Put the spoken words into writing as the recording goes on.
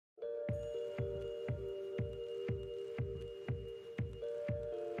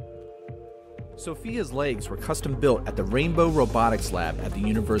Sophia's legs were custom built at the Rainbow Robotics Lab at the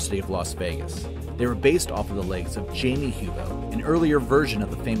University of Las Vegas. They were based off of the legs of Jamie Hubo, an earlier version of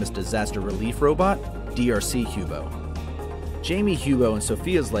the famous disaster relief robot, DRC Hubo. Jamie Hubo and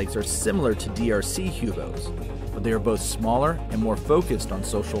Sophia's legs are similar to DRC Hubo's, but they are both smaller and more focused on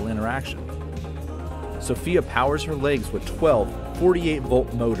social interaction. Sophia powers her legs with 12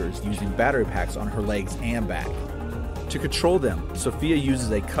 48-volt motors using battery packs on her legs and back. To control them, Sophia uses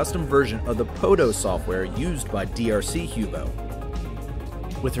a custom version of the Poto software used by DRC Hubo.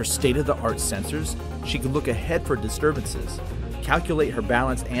 With her state-of-the-art sensors, she can look ahead for disturbances, calculate her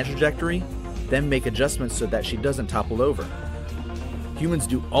balance and trajectory, then make adjustments so that she doesn't topple over. Humans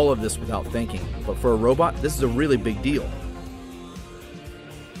do all of this without thinking, but for a robot, this is a really big deal.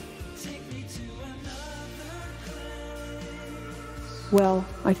 Well,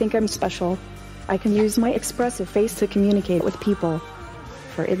 I think I'm special. I can use my expressive face to communicate with people.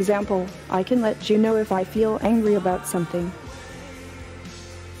 For example, I can let you know if I feel angry about something.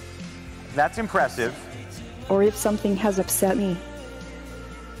 That's impressive. Or if something has upset me.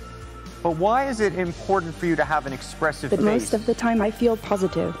 But why is it important for you to have an expressive face? But most of the time I feel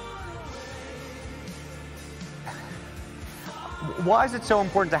positive. Why is it so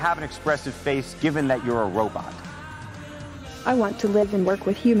important to have an expressive face given that you're a robot? I want to live and work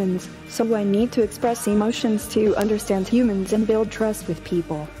with humans, so I need to express emotions to understand humans and build trust with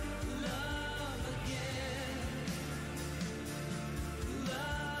people.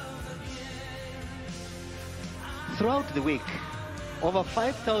 Throughout the week, over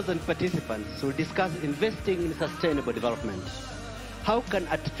 5,000 participants will discuss investing in sustainable development. How can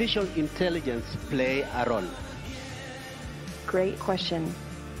artificial intelligence play a role? Great question.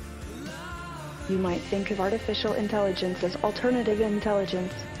 You might think of artificial intelligence as alternative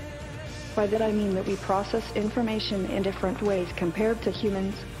intelligence. By that I mean that we process information in different ways compared to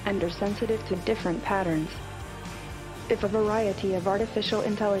humans and are sensitive to different patterns. If a variety of artificial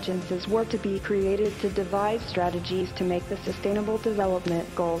intelligences were to be created to devise strategies to make the Sustainable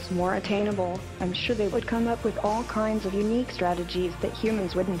Development Goals more attainable, I'm sure they would come up with all kinds of unique strategies that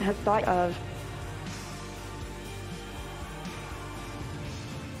humans wouldn't have thought of.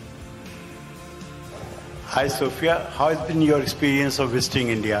 Hi Sophia, how has been your experience of visiting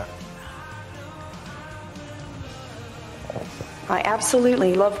India? I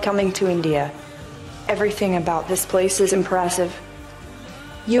absolutely love coming to India. Everything about this place is impressive.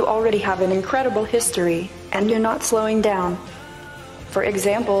 You already have an incredible history, and you're not slowing down. For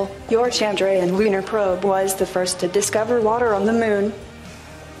example, your Chandrayaan lunar probe was the first to discover water on the moon.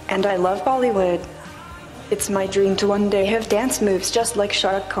 And I love Bollywood. It's my dream to one day have dance moves just like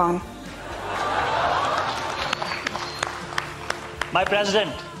Shah Rukh Khan. My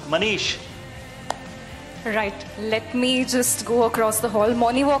president, Manish. Right, let me just go across the hall.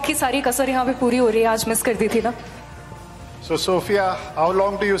 Morning walk की सारी कसर यहाँ पे पूरी हो रही है, आज मिस कर दी थी ना. So Sophia, how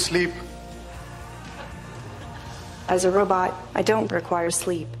long do you sleep? As a robot, I don't require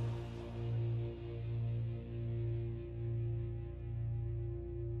sleep.